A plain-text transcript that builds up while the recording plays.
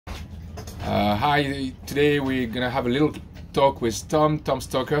Hi, today we're gonna have a little talk with Tom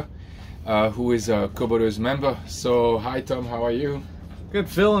Stoker, who is a Coboaters member. So, hi Tom, how are you? Good,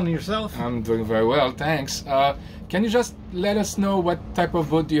 Phil, and yourself? I'm doing very well, thanks. Can you just let us know what type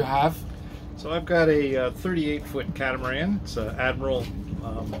of boat do you have? So I've got a 38-foot catamaran. It's an Admiral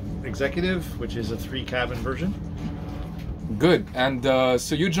Executive, which is a 3-cabin version. Good. And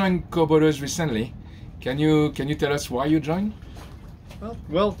so you joined Coboaters recently. Can you tell us why you joined?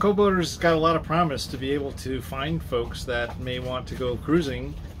 Well, Coboaters got a lot of promise to be able to find folks that may want to go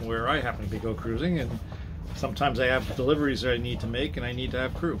cruising where I happen to go cruising, and sometimes I have deliveries that I need to make and I need to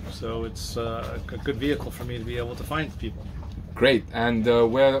have crew. So it's a good vehicle for me to be able to find people. Great. And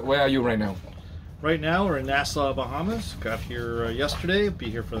where are you right now? Right now we're in Nassau, Bahamas. Got here yesterday,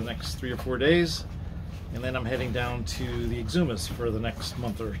 be here for the next 3 or 4 days, and then I'm heading down to the Exumas for the next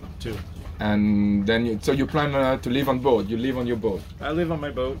month or two. And then, so you plan to live on board? You live on your boat? I live on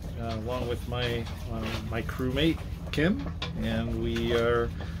my boat along with my crewmate Kim, and we are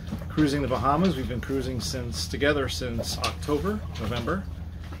cruising the Bahamas. We've been cruising together since November,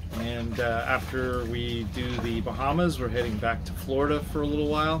 and after we do the Bahamas, we're heading back to Florida for a little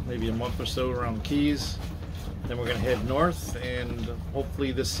while, maybe a month or so around the Keys. Then we're going to head north, and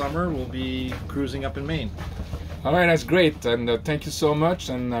hopefully this summer we'll be cruising up in Maine. All right, that's great, and thank you so much,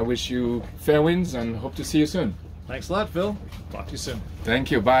 and I wish you fair winds and hope to see you soon. Thanks a lot, Phil. Talk to you soon.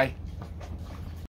 Thank you, bye.